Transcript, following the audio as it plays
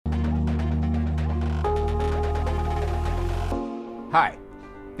Hi,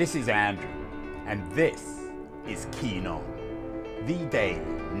 this is Andrew, and this is Keen On, the daily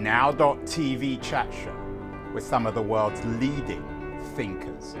now.tv chat show with some of the world's leading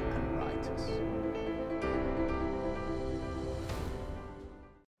thinkers and writers.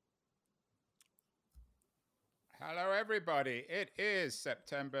 Hello, everybody. It is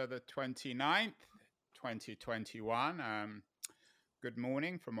September the 29th, 2021. Good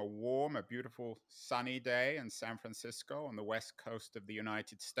morning from a beautiful, sunny day in San Francisco on the west coast of the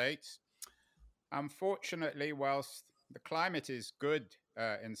United States. Unfortunately, whilst the climate is good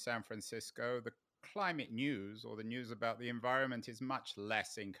in San Francisco, the climate news or the news about the environment is much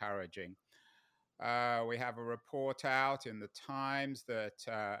less encouraging. We have a report out in the Times that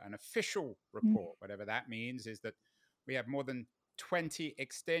an official report, whatever that means, is that we have more than 20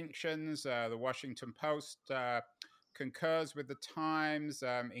 extinctions. The Washington Post concurs with the Times,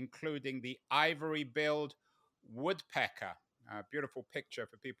 including the ivory-billed woodpecker. A beautiful picture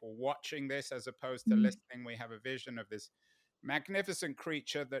for people watching this as opposed to listening. We have a vision of this magnificent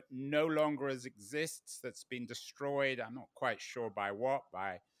creature that no longer exists, that's been destroyed. I'm not quite sure by what,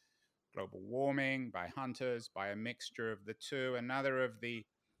 by global warming, by hunters, by a mixture of the two. Another of the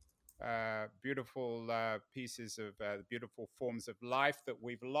beautiful pieces of beautiful forms of life that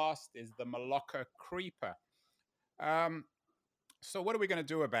we've lost is the Molucca creeper. So what are we going to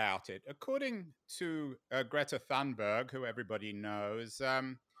do about it? According to Greta Thunberg, who everybody knows,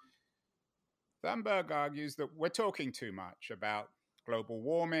 Thunberg argues that we're talking too much about global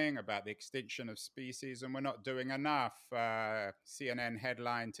warming, about the extinction of species, and we're not doing enough. CNN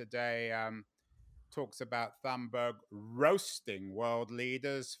headline today talks about Thunberg roasting world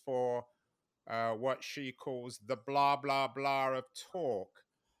leaders for what she calls the blah, blah, blah of talk.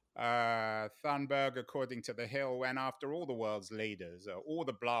 Thunberg, according to The Hill, went after all the world's leaders, all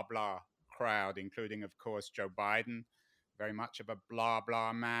the blah, blah crowd, including, of course, Joe Biden, very much of a blah,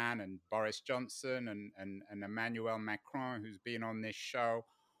 blah man, and Boris Johnson and Emmanuel Macron, who's been on this show.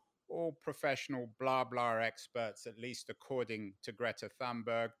 All professional blah, blah experts, at least according to Greta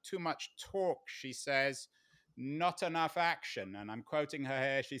Thunberg. Too much talk, she says, not enough action. And I'm quoting her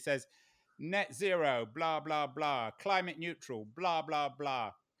here. She says, net zero, blah, blah, blah, climate neutral, blah, blah,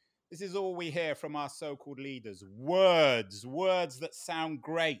 blah. This is all we hear from our so-called leaders. Words that sound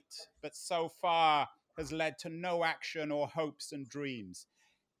great, but so far has led to no action or hopes and dreams.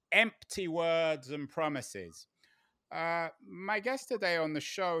 Empty words and promises. My guest today on the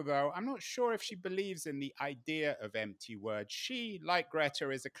show, though, I'm not sure if she believes in the idea of empty words. She, like Greta,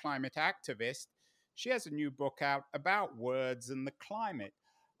 is a climate activist. She has a new book out about words and the climate.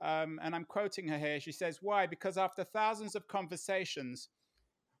 And I'm quoting her here. She says, why? Because after thousands of conversations,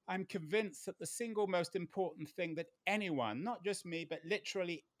 I'm convinced that the single most important thing that anyone, not just me, but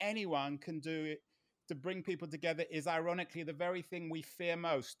literally anyone can do to bring people together is ironically the very thing we fear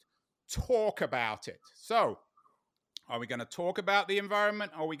most. Talk about it. So, are we going to talk about the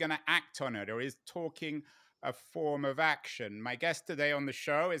environment? Or are we going to act on it? Or is talking a form of action? My guest today on the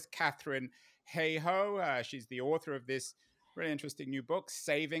show is Katharine Hayhoe. She's the author of this really interesting new book,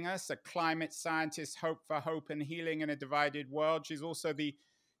 Saving Us, A Climate Scientist's Hope for Hope and Healing in a Divided World. She's also the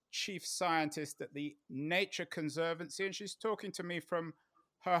chief scientist at the Nature Conservancy, and she's talking to me from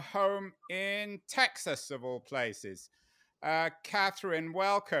her home in Texas, of all places. Katharine,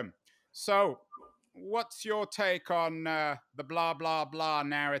 welcome. So, what's your take on the blah, blah, blah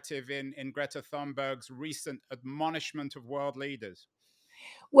narrative in Greta Thunberg's recent admonishment of world leaders?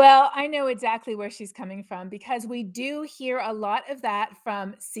 Well, I know exactly where she's coming from because we do hear a lot of that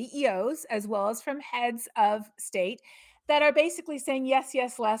from CEOs as well as from heads of state that are basically saying, yes,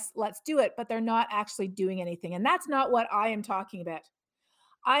 yes, let's do it, but they're not actually doing anything. And that's not what I am talking about.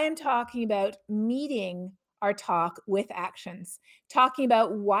 I am talking about meeting our talk with actions, talking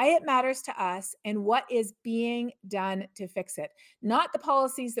about why it matters to us and what is being done to fix it. Not the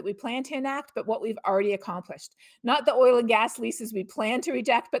policies that we plan to enact, but what we've already accomplished. Not the oil and gas leases we plan to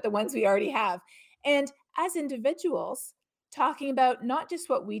reject, but the ones we already have. And as individuals, talking about not just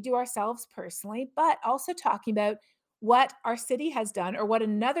what we do ourselves personally, but also talking about what our city has done or what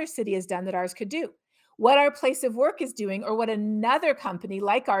another city has done that ours could do, what our place of work is doing or what another company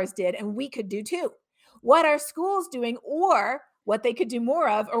like ours did and we could do too, what our school's doing or what they could do more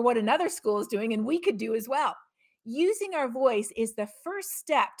of or what another school is doing and we could do as well. Using our voice is the first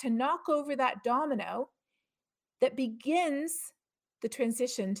step to knock over that domino that begins the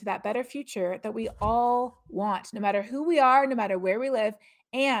transition to that better future that we all want, no matter who we are, no matter where we live,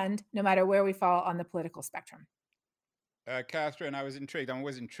 and no matter where we fall on the political spectrum. Catherine, I was intrigued. I'm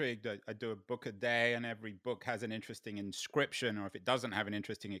always intrigued. I do a book a day, and every book has an interesting inscription, or if it doesn't have an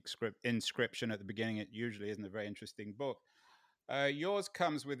interesting inscription at the beginning, it usually isn't a very interesting book. Yours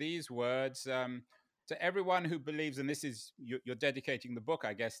comes with these words, to everyone who believes, and this is you're dedicating the book,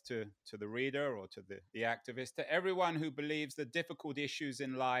 I guess, to the reader or to the activist, to everyone who believes the difficult issues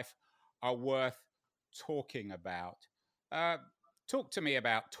in life are worth talking about. Uh, Talk to me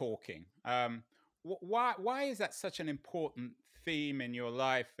about talking. Why is that such an important theme in your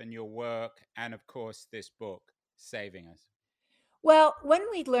life and your work, and of course this book, Saving Us? Well, when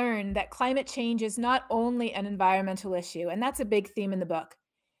we learn that climate change is not only an environmental issue, and that's a big theme in the book.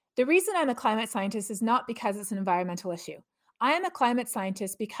 The reason I'm a climate scientist is not because it's an environmental issue. I am a climate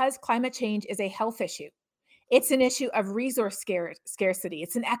scientist because climate change is a health issue. It's an issue of resource scarcity.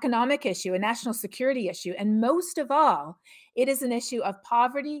 It's an economic issue, a national security issue. And most of all, it is an issue of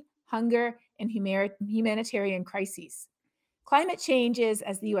poverty, hunger, and humanitarian crises. Climate change is,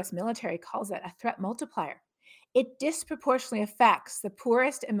 as the US military calls it, a threat multiplier. It disproportionately affects the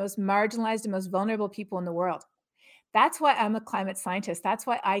poorest and most marginalized and most vulnerable people in the world. That's why I'm a climate scientist. That's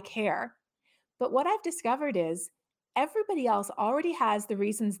why I care. But what I've discovered is everybody else already has the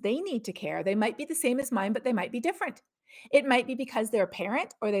reasons they need to care. They might be the same as mine, but they might be different. It might be because they're a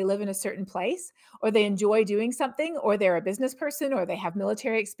parent or they live in a certain place or they enjoy doing something or they're a business person or they have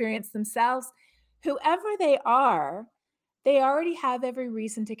military experience themselves. Whoever they already have every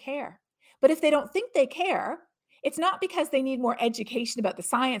reason to care. But if they don't think they care, it's not because they need more education about the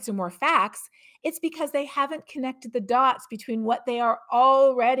science or more facts. It's because they haven't connected the dots between what they are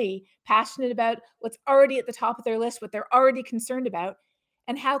already passionate about, what's already at the top of their list, what they're already concerned about,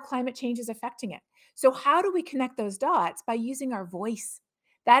 and how climate change is affecting it. So, how do we connect those dots? By using our voice.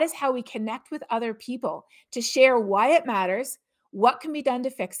 That is how we connect with other people to share why it matters, what can be done to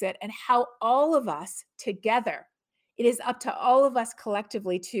fix it, and how all of us together, it is up to all of us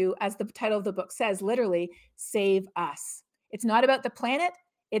collectively to, as the title of the book says, literally save us. It's not about the planet,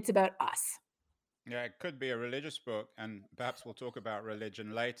 it's about us. Yeah, it could be a religious book, and perhaps we'll talk about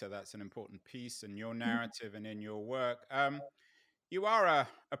religion later. That's an important piece in your Mhm. narrative and in your work. You are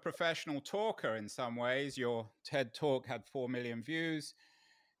a professional talker in some ways. Your TED Talk had 4 million views.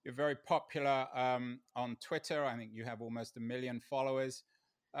 You're very popular on Twitter. I think you have almost 1 million followers.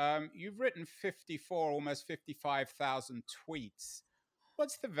 You've written 54, almost 55,000 tweets.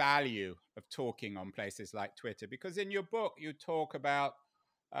 What's the value of talking on places like Twitter? Because in your book, you talk about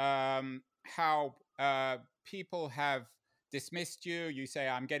how people have dismissed you. You say,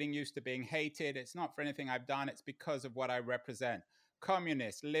 I'm getting used to being hated. It's not for anything I've done, it's because of what I represent.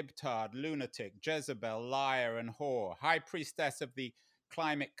 Communist, libtard, lunatic, Jezebel, liar, and whore, high priestess of the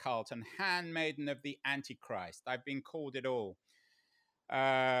climate cult, and handmaiden of the Antichrist. I've been called it all.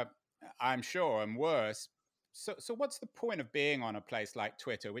 Uh, I'm sure, and worse. So what's the point of being on a place like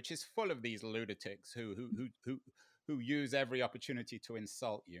Twitter, which is full of these lunatics who use every opportunity to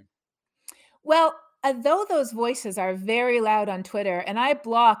insult you? Well, though those voices are very loud on Twitter, and I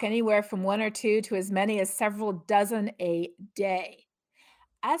block anywhere from one or two to as many as several dozen a day.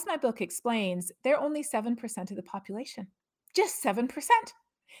 As my book explains, they're only 7% of the population. Just 7%.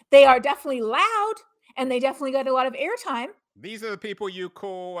 They are definitely loud and they definitely got a lot of airtime. These are the people you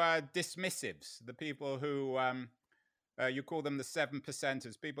call dismissives, the people who you call them the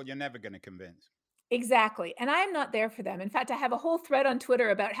 7%ers, people you're never going to convince. Exactly. And I'm not there for them. In fact, I have a whole thread on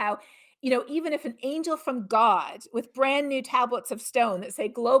Twitter about how, even if an angel from God with brand new tablets of stone that say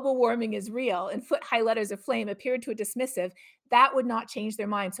global warming is real and foot high letters of flame appeared to a dismissive, that would not change their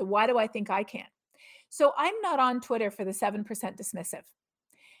mind. So why do I think I can? So I'm not on Twitter for the 7% dismissive.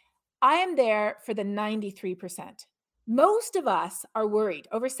 I am there for the 93%. Most of us are worried.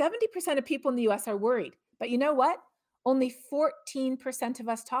 Over 70% of people in the US are worried. But you know what? Only 14% of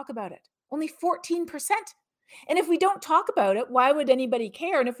us talk about it. Only 14%. And if we don't talk about it, why would anybody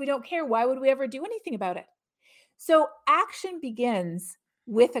care? And if we don't care, why would we ever do anything about it? So action begins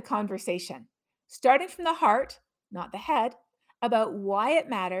with a conversation, starting from the heart, not the head, about why it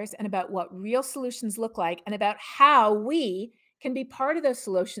matters and about what real solutions look like and about how we can be part of those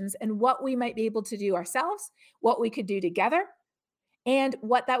solutions and what we might be able to do ourselves, what we could do together, and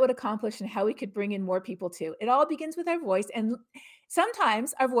what that would accomplish and how we could bring in more people too. It all begins with our voice. And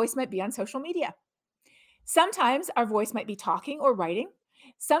sometimes our voice might be on social media. Sometimes our voice might be talking or writing.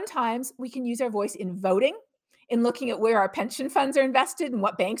 Sometimes we can use our voice in voting, in looking at where our pension funds are invested and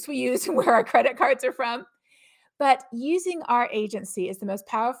what banks we use and where our credit cards are from. But using our agency is the most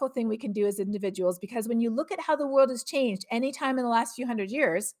powerful thing we can do as individuals because when you look at how the world has changed anytime in the last few hundred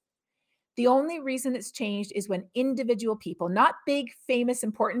years, the only reason it's changed is when individual people, not big, famous,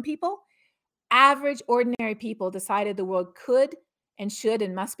 important people, average, ordinary people decided the world could and should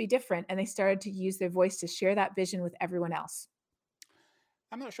and must be different. And they started to use their voice to share that vision with everyone else.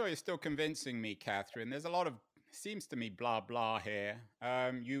 I'm not sure you're still convincing me, Catherine. There's a lot of seems to me blah blah here.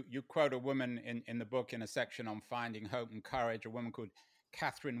 You quote a woman in the book in a section on finding hope and courage, a woman called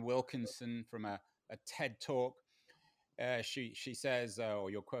Catherine Wilkinson from a TED talk. She says, or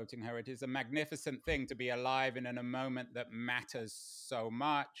you're quoting her, it is a magnificent thing to be alive in a moment that matters so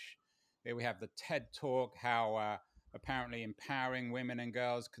much. Here we have the TED talk, how apparently empowering women and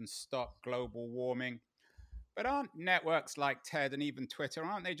girls can stop global warming. But aren't networks like TED and even Twitter,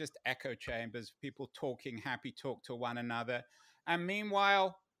 aren't they just echo chambers, people talking happy talk to one another? And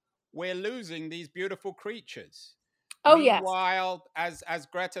meanwhile, we're losing these beautiful creatures. Oh, yes. Meanwhile, as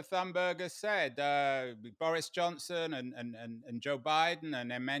Greta Thunberg has said, Boris Johnson and Joe Biden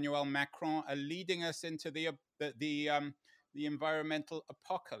and Emmanuel Macron are leading us into the environmental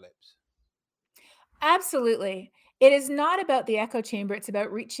apocalypse. Absolutely. It is not about the echo chamber, it's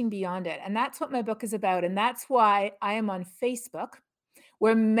about reaching beyond it. And that's what my book is about. And that's why I am on Facebook,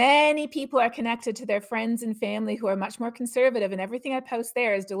 where many people are connected to their friends and family who are much more conservative. And everything I post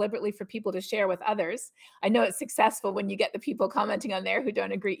there is deliberately for people to share with others. I know it's successful when you get the people commenting on there who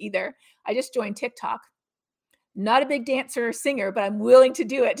don't agree either. I just joined TikTok. Not a big dancer or singer, but I'm willing to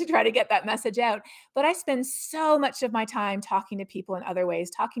do it to try to get that message out. But I spend so much of my time talking to people in other ways,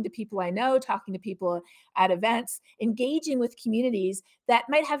 talking to people I know, talking to people at events, engaging with communities that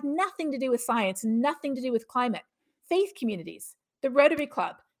might have nothing to do with science, nothing to do with climate, faith communities, the Rotary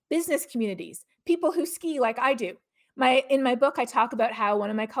Club, business communities, people who ski like I do. In my book, I talk about how one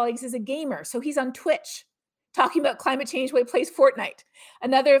of my colleagues is a gamer, so he's on Twitch talking about climate change while he plays Fortnite.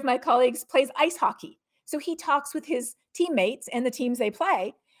 Another of my colleagues plays ice hockey. So he talks with his teammates and the teams they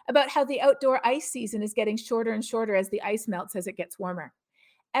play about how the outdoor ice season is getting shorter and shorter as the ice melts as it gets warmer.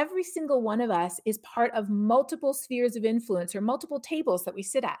 Every single one of us is part of multiple spheres of influence or multiple tables that we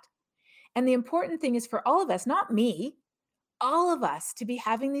sit at. And the important thing is for all of us, not me, all of us to be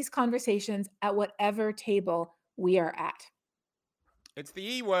having these conversations at whatever table we are at. It's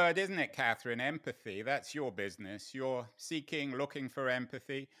the E word, isn't it, Catherine? Empathy. That's your business. You're seeking, looking for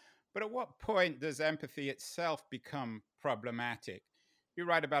empathy. But at what point does empathy itself become problematic? You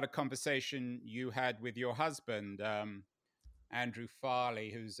write about a conversation you had with your husband, Andrew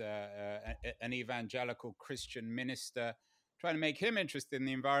Farley, who's an evangelical Christian minister, trying to make him interested in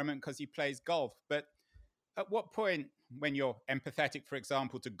the environment because he plays golf. But at what point, when you're empathetic, for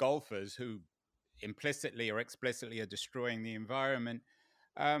example, to golfers who implicitly or explicitly are destroying the environment,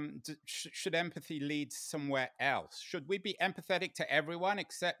 should empathy lead somewhere else? Should we be empathetic to everyone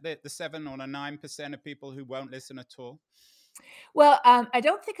except the 7 or the 9% of people who won't listen at all? Well, I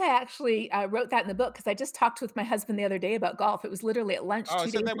don't think I actually wrote that in the book because I just talked with my husband the other day about golf. It was literally at lunch Oh,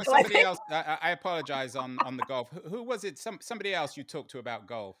 2 so days there was ago, I somebody think. else. I apologize on the golf. Who was it? Somebody else you talked to about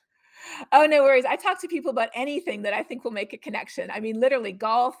golf? Oh, no worries. I talk to people about anything that I think will make a connection. I mean, literally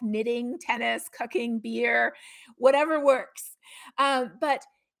golf, knitting, tennis, cooking, beer, whatever works. But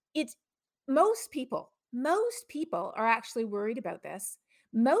it's most people are actually worried about this.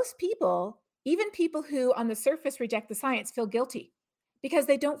 Most people, even people who on the surface reject the science, feel guilty because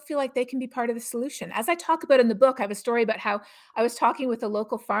they don't feel like they can be part of the solution. As I talk about in the book, I have a story about how I was talking with a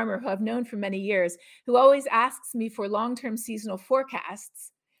local farmer who I've known for many years, who always asks me for long-term seasonal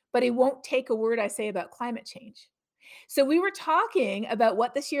forecasts, but he won't take a word I say about climate change. So we were talking about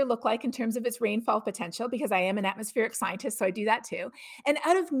what this year looked like in terms of its rainfall potential, because I am an atmospheric scientist, so I do that too. And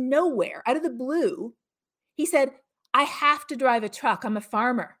out of nowhere, out of the blue, he said, I have to drive a truck. I'm a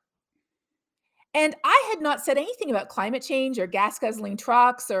farmer. And I had not said anything about climate change or gas guzzling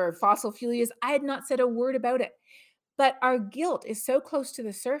trucks or fossil fuel use. I had not said a word about it. But our guilt is so close to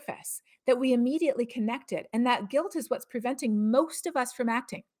the surface that we immediately connect it. And that guilt is what's preventing most of us from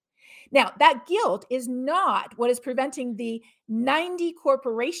acting. Now, that guilt is not what is preventing the 90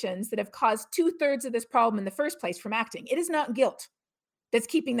 corporations that have caused two-thirds of this problem in the first place from acting. It is not guilt that's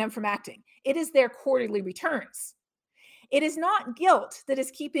keeping them from acting. It is their quarterly returns. It is not guilt that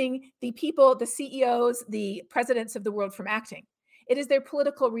is keeping the people, the CEOs, the presidents of the world from acting. It is their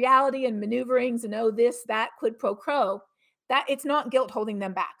political reality and maneuverings and oh, this, that, quid pro quo. That it's not guilt holding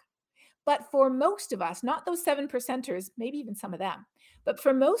them back. But for most of us, not those 7%ers, maybe even some of them, but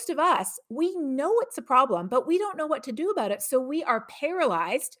for most of us, we know it's a problem, but we don't know what to do about it. So we are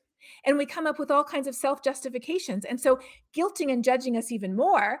paralyzed and we come up with all kinds of self justifications. And so guilting and judging us even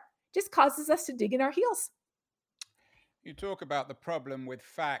more just causes us to dig in our heels. You talk about the problem with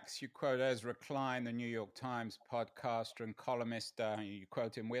facts. You quote Ezra Klein, the New York Times podcaster and columnist. You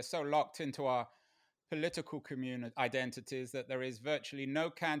quote him, we're so locked into our political community identities that there is virtually no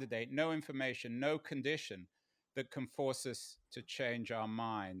candidate, no information, no condition that can force us to change our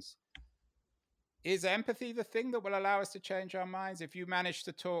minds. Is empathy the thing that will allow us to change our minds? If you manage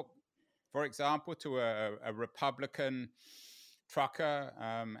to talk for example, to a Republican trucker,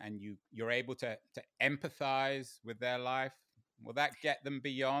 and you're able to empathize with their life, will that get them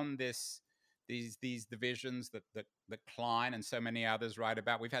beyond these divisions that Klein and so many others write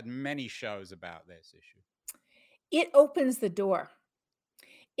about? We've had many shows about this issue. It opens the door.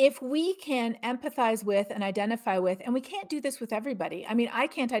 If we can empathize with and identify with, and we can't do this with everybody. I mean, I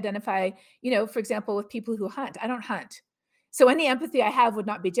can't identify, for example, with people who hunt. I don't hunt. So any empathy I have would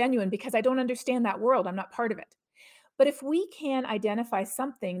not be genuine because I don't understand that world. I'm not part of it. But if we can identify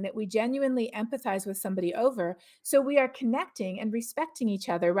something that we genuinely empathize with somebody over, so we are connecting and respecting each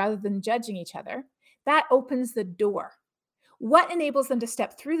other rather than judging each other, that opens the door. What enables them to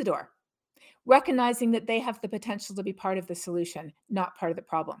step through the door? Recognizing that they have the potential to be part of the solution, not part of the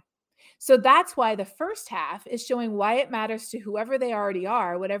problem. So that's why the first half is showing why it matters to whoever they already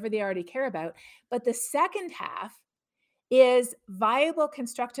are, whatever they already care about. But the second half is viable,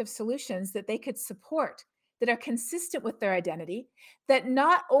 constructive solutions that they could support, that are consistent with their identity, that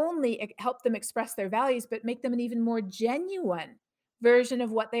not only help them express their values, but make them an even more genuine version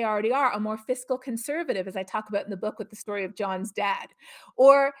of what they already are, a more fiscal conservative, as I talk about in the book with the story of John's dad,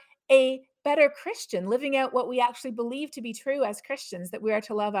 or a better Christian, living out what we actually believe to be true as Christians, that we are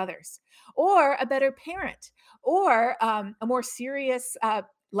to love others, or a better parent, or a more serious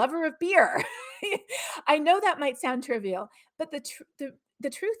lover of beer. I know that might sound trivial, but the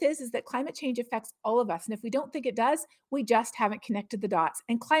truth is that climate change affects all of us. And if we don't think it does, we just haven't connected the dots.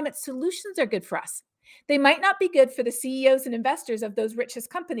 And climate solutions are good for us. They might not be good for the CEOs and investors of those richest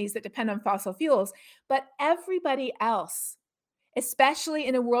companies that depend on fossil fuels, but everybody else, especially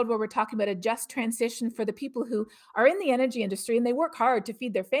in a world where we're talking about a just transition for the people who are in the energy industry and they work hard to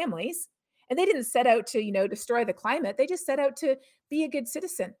feed their families. And they didn't set out to, destroy the climate. They just set out to be a good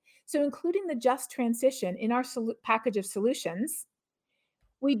citizen. So, including the just transition in our package of solutions,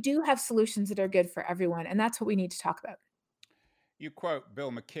 we do have solutions that are good for everyone. And that's what we need to talk about. You quote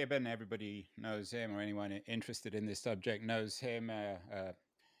Bill McKibben. Everybody knows him, or anyone interested in this subject knows him.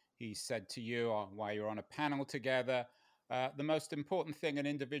 He said to you while you're on a panel together, the most important thing an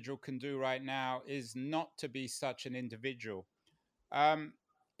individual can do right now is not to be such an individual. Um,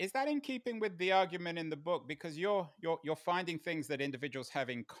 is that in keeping with the argument in the book? Because you're finding things that individuals have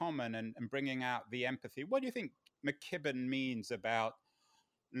in common and bringing out the empathy. What do you think McKibben means about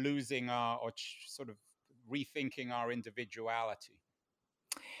losing sort of rethinking our individuality?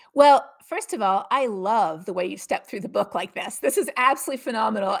 Well, first of all, I love the way you step through the book like this. This is absolutely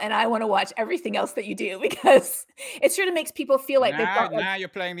phenomenal. And I want to watch everything else that you do because it sort of makes people feel like they've Now, got like now you're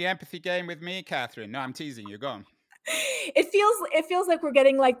playing the empathy game with me, Catherine. No, I'm teasing you. Go on. it feels like we're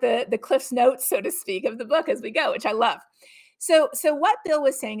getting like the Cliff's notes, so to speak, of the book as we go, which I love. So what Bill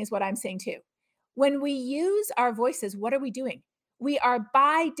was saying is what I'm saying too. When we use our voices, what are we doing? We are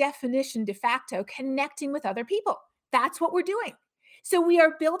by definition, de facto, connecting with other people. That's what we're doing. So we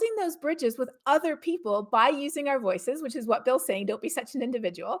are building those bridges with other people by using our voices, which is what Bill's saying. Don't be such an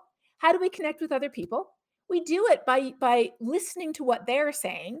individual. How do we connect with other people? We do it by listening to what they're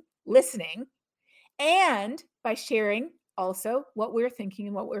saying, listening, and by sharing also what we're thinking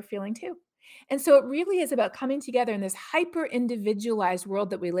and what we're feeling too. And so it really is about coming together in this hyper individualized world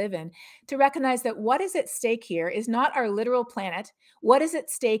that we live in to recognize that what is at stake here is not our literal planet. What is at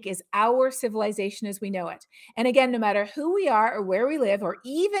stake is our civilization as we know it. And again, no matter who we are or where we live or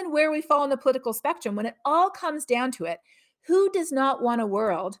even where we fall on the political spectrum, when it all comes down to it, who does not want a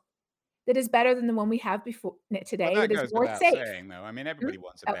world that is better than the one we have before Well, today, that that is goes more without safe? saying, though. I mean, Hmm? everybody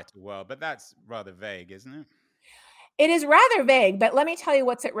wants a Oh, better world, but that's rather vague, isn't it? it is rather vague, but let me tell you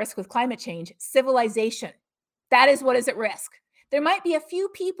what's at risk with climate change: civilization. That is what is at risk. There might be a few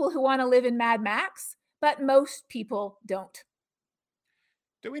people who want to live in Mad Max, but most people don't.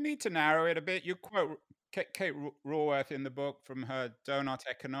 Do we need to narrow it a bit? You quote Kate Raworth in the book from her Donut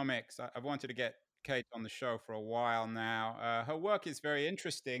Economics. I've wanted to get Kate on the show for a while now. Her work is very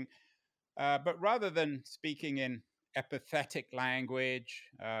interesting, but rather than speaking in empathetic language,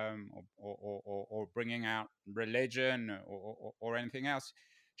 or bringing out religion, or anything else,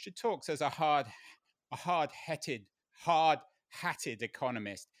 she talks as a hard-hatted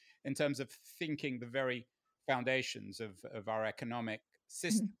economist in terms of thinking the very foundations of our economic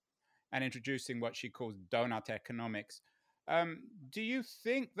system Mhm. and introducing what she calls donut economics. Do you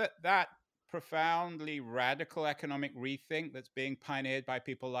think that profoundly radical economic rethink that's being pioneered by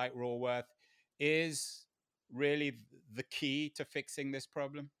people like Raworth is really the key to fixing this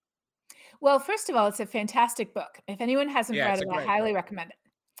problem? Well, first of all, it's a fantastic book. If anyone hasn't Yeah, read it's it, a I great book. highly recommend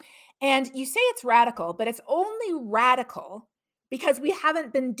it. And you say it's radical, but it's only radical because we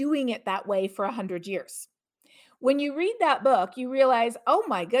haven't been doing it that way for 100 years. When you read that book, you realize, oh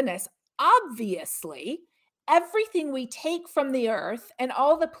my goodness, obviously, everything we take from the earth and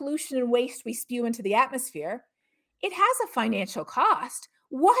all the pollution and waste we spew into the atmosphere, it has a financial cost.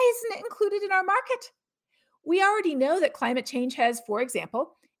 Why isn't it included in our market? We already know that climate change has, for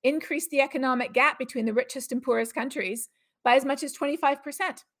example, increased the economic gap between the richest and poorest countries by as much as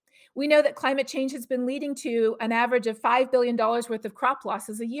 25%. We know that climate change has been leading to an average of $5 billion worth of crop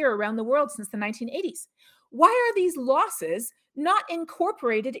losses a year around the world since the 1980s. Why are these losses not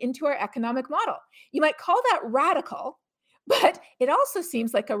incorporated into our economic model? You might call that radical, but it also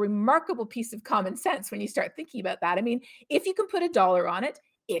seems like a remarkable piece of common sense when you start thinking about that. I mean, if you can put a dollar on it,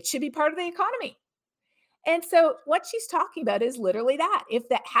 it should be part of the economy. And so what she's talking about is literally that. If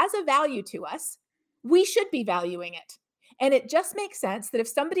that has a value to us, we should be valuing it. And it just makes sense that if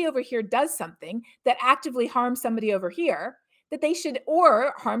somebody over here does something that actively harms somebody over here, that they should,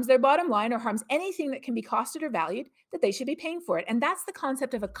 or harms their bottom line or harms anything that can be costed or valued, that they should be paying for it. And that's the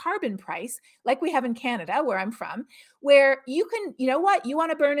concept of a carbon price, like we have in Canada, where I'm from, where you can, you know what, you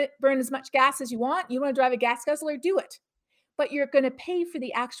want to burn as much gas as you want, you want to drive a gas guzzler, do it. But you're going to pay for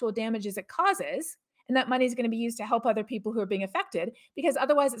the actual damages it causes, and that money is going to be used to help other people who are being affected, because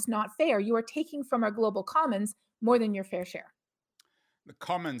otherwise it's not fair. You are taking from our global commons more than your fair share. The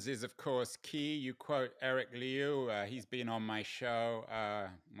commons is, of course, key. You quote Eric Liu. He's been on my show,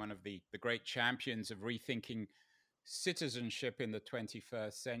 one of the great champions of rethinking citizenship in the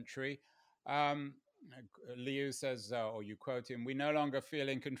 21st century. Um, Liu says, or you quote him, "We no longer feel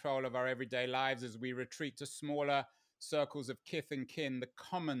in control of our everyday lives as we retreat to smaller circles of kith and kin. The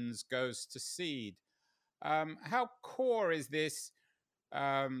commons goes to seed." How core is this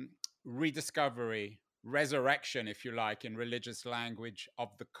rediscovery, resurrection, if you like, in religious language,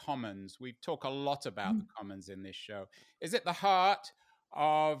 of the commons? We talk a lot about the commons in this show. Is it the heart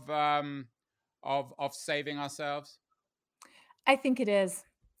of saving ourselves? I think it is,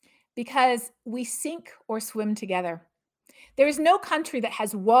 because we sink or swim together. There is no country that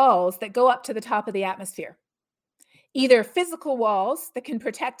has walls that go up to the top of the atmosphere. Either physical walls that can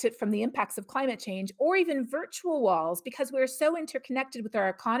protect it from the impacts of climate change, or even virtual walls, because we're so interconnected with our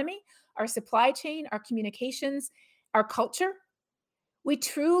economy, our supply chain, our communications, our culture. We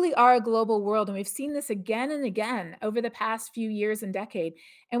truly are a global world, and we've seen this again and again over the past few years and decade.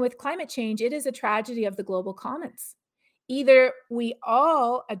 And with climate change, it is a tragedy of the global commons. Either we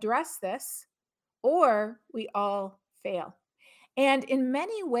all address this or we all fail. And in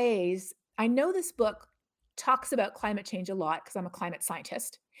many ways, I know this book talks about climate change a lot because I'm a climate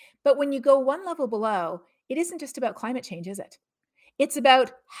scientist. But when you go one level below, it isn't just about climate change, is it? It's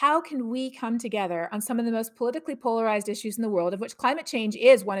about how can we come together on some of the most politically polarized issues in the world, of which climate change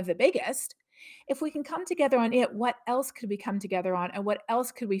is one of the biggest. If we can come together on it, what else could we come together on, and what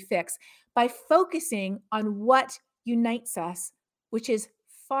else could we fix by focusing on what unites us, which is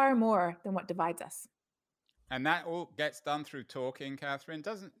far more than what divides us. And that all gets done through talking, Catherine.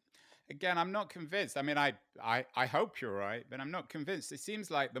 Doesn't Again, I'm not convinced. I mean, I hope you're right, but I'm not convinced. It seems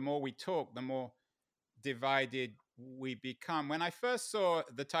like the more we talk, the more divided we become. When I first saw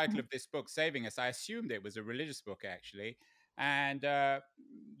the title of this book, Saving Us, I assumed it was a religious book, actually. And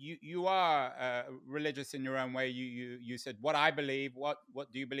you are religious in your own way. You said, "What I believe. What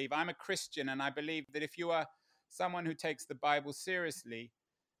do you believe?" I'm a Christian, and I believe that if you are someone who takes the Bible seriously,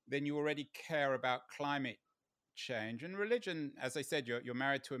 then you already care about climate change. And religion, as I said, you're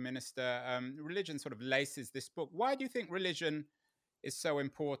married to a minister. Religion sort of laces this book. Why do you think religion is so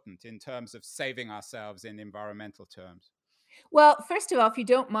important in terms of saving ourselves in environmental terms? Well, first of all, if you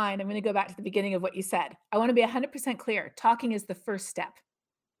don't mind, I'm going to go back to the beginning of what you said. I want to be 100% clear. Talking is the first step.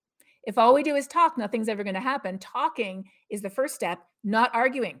 If all we do is talk, nothing's ever going to happen. Talking is the first step, not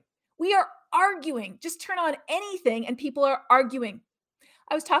arguing. We are arguing. Just turn on anything and people are arguing.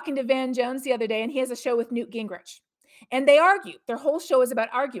 I was talking to Van Jones the other day, and he has a show with Newt Gingrich. And they argue. Their whole show is about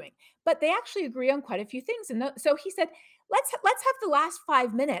arguing, but they actually agree on quite a few things. And so he said, let's have the last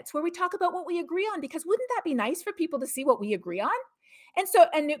 5 minutes where we talk about what we agree on, because wouldn't that be nice for people to see what we agree on? And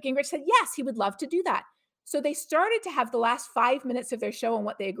Newt Gingrich said, yes, he would love to do that. So they started to have the last 5 minutes of their show on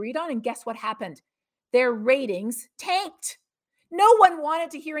what they agreed on. And guess what happened? Their ratings tanked. No one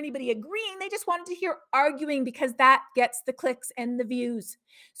wanted to hear anybody agreeing. They just wanted to hear arguing, because that gets the clicks and the views.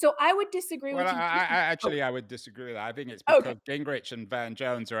 So I would disagree Well, with you. I would disagree with that. I think it's Okay. because Gingrich and Van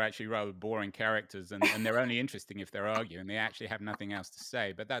Jones are actually rather boring characters, and they're only interesting if they're arguing. They actually have nothing else to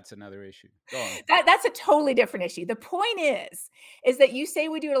say, but that's another issue. Go on. That's a totally different issue. The point is that you say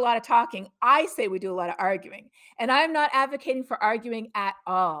we do a lot of talking. I say we do a lot of arguing. And I'm not advocating for arguing at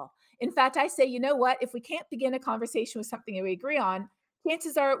all. In fact, I say, you know what? If we can't begin a conversation with something that we agree on,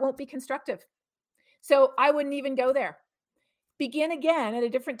 chances are it won't be constructive. So I wouldn't even go there. begin again at a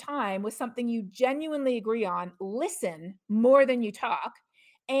different time with something you genuinely agree on, listen more than you talk,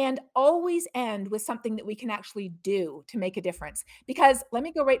 and always end with something that we can actually do to make a difference. Because let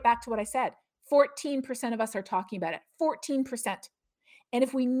me go right back to what I said. 14% of us are talking about it. 14%. And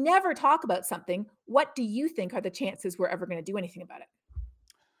if we never talk about something, what do you think are the chances we're ever going to do anything about it?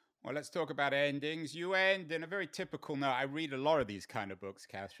 Well, let's talk about endings. You end in a very typical note. I read a lot of these kind of books,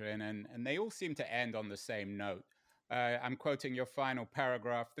 Catherine, and they all seem to end on the same note. I'm quoting your final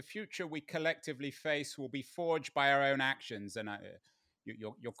paragraph. The future we collectively face will be forged by our own actions. And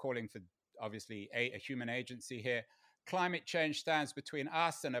you're calling for, obviously, a human agency here. Climate change stands between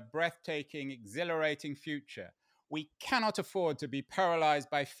us and a breathtaking, exhilarating future. We cannot afford to be paralyzed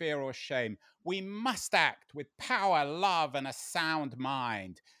by fear or shame. We must act with power, love, and a sound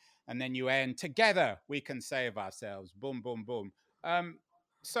mind. And then you end, together we can save ourselves. Boom, boom, boom.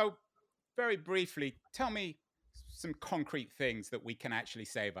 So, very briefly, tell me some concrete things that we can actually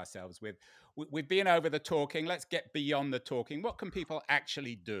save ourselves with. We've been over the talking. Let's get beyond the talking. What can people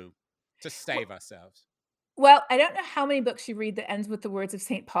actually do to save ourselves? Well, I don't know how many books you read that ends with the words of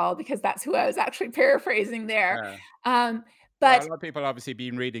St. Paul because that's who I was actually paraphrasing there. Uh, Um, well, a but lot of people obviously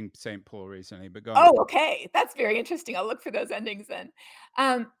been reading St. Paul recently, but go on. oh, okay, that's very interesting. I'll look for those endings then.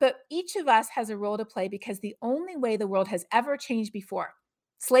 But each of us has a role to play because the only way the world has ever changed before,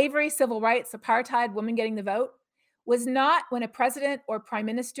 slavery, civil rights, apartheid, women getting the vote, was not when a president or prime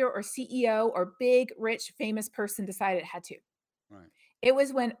minister or CEO or big, rich, famous person decided it had to. Right. It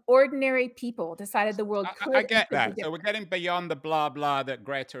was when ordinary people decided the world I could and get should be that. So we're different. getting beyond the blah blah that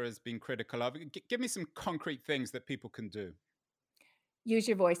Greta has been critical of. Give me some concrete things that people can do. Use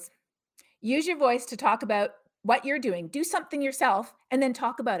your voice. Use your voice to talk about what you're doing. Do something yourself and then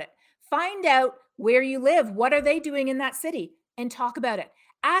talk about it. Find out where you live. What are they doing in that city? And talk about it.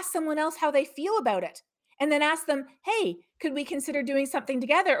 Ask someone else how they feel about it. And then ask them, hey, could we consider doing something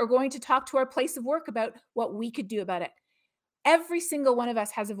together or going to talk to our place of work about what we could do about it? Every single one of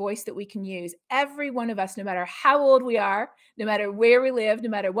us has a voice that we can use. Every one of us, no matter how old we are, no matter where we live, no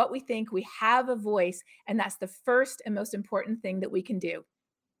matter what we think, we have a voice. And that's the first and most important thing that we can do.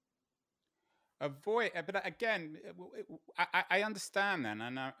 Avoid, but again, I understand then,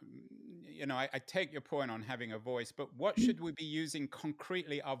 and I take your point on having a voice. But what should we be using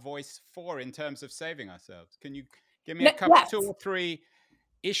concretely our voice for in terms of saving ourselves? Can you give me a couple, Yes. two or three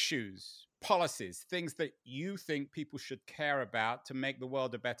issues, policies, things that you think people should care about to make the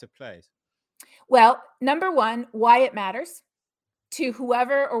world a better place? Well, number one, why it matters to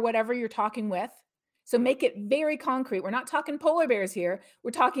whoever or whatever you're talking with. So make it very concrete. We're not talking polar bears here.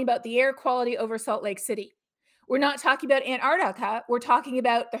 We're talking about the air quality over Salt Lake City. We're not talking about Antarctica. We're talking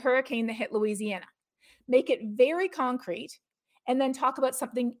about the hurricane that hit Louisiana. Make it very concrete and then talk about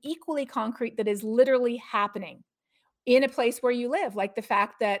something equally concrete that is literally happening in a place where you live, like the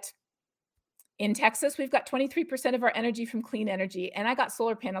fact that in Texas, we've got 23% of our energy from clean energy, and I got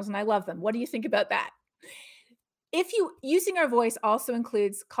solar panels and I love them. What do you think about that? If you using our voice also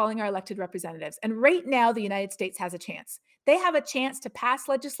includes calling our elected representatives. And right now, the United States has a chance. They have a chance to pass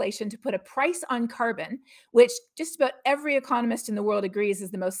legislation to put a price on carbon, which just about every economist in the world agrees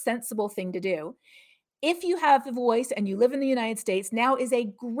is the most sensible thing to do. If you have the voice and you live in the United States, now is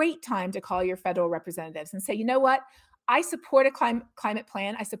a great time to call your federal representatives and say, you know what? I support a climate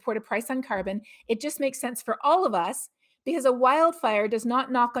plan. I support a price on carbon. It just makes sense for all of us because a wildfire does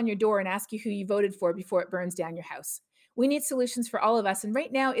not knock on your door and ask you who you voted for before it burns down your house. We need solutions for all of us. And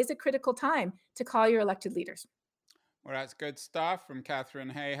right now is a critical time to call your elected leaders. Well, that's good stuff from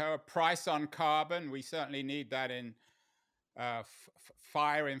Catherine Hayhoe. A price on carbon. We certainly need that in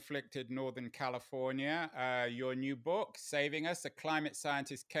fire inflicted Northern California. Your new book, Saving Us, A Climate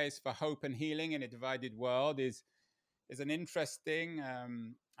Scientist's Case for Hope and Healing in a Divided World, is an interesting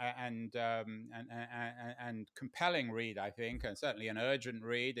and compelling read, I think, and certainly an urgent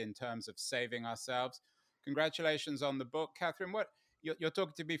read in terms of saving ourselves. Congratulations on the book, Catherine. What you're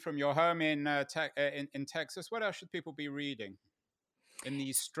talking to me from your home in Texas. What else should people be reading in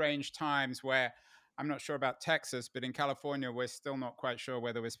these strange times where I'm not sure about Texas, but in California, we're still not quite sure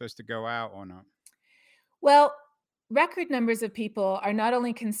whether we're supposed to go out or not? Well, record numbers of people are not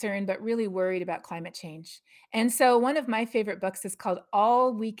only concerned, but really worried about climate change. And so, one of my favorite books is called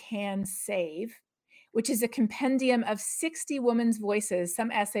All We Can Save, which is a compendium of 60 women's voices,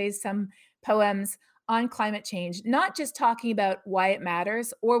 some essays, some poems on climate change, not just talking about why it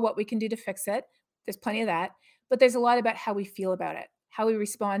matters or what we can do to fix it. There's plenty of that, but there's a lot about how we feel about it, how we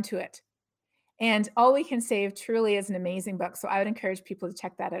respond to it. And All We Can Save truly is an amazing book. So I would encourage people to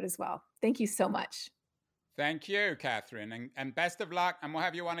check that out as well. Thank you so much. Thank you, Catherine, and best of luck. And we'll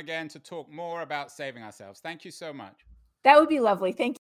have you on again to talk more about saving ourselves. Thank you so much. That would be lovely. Thank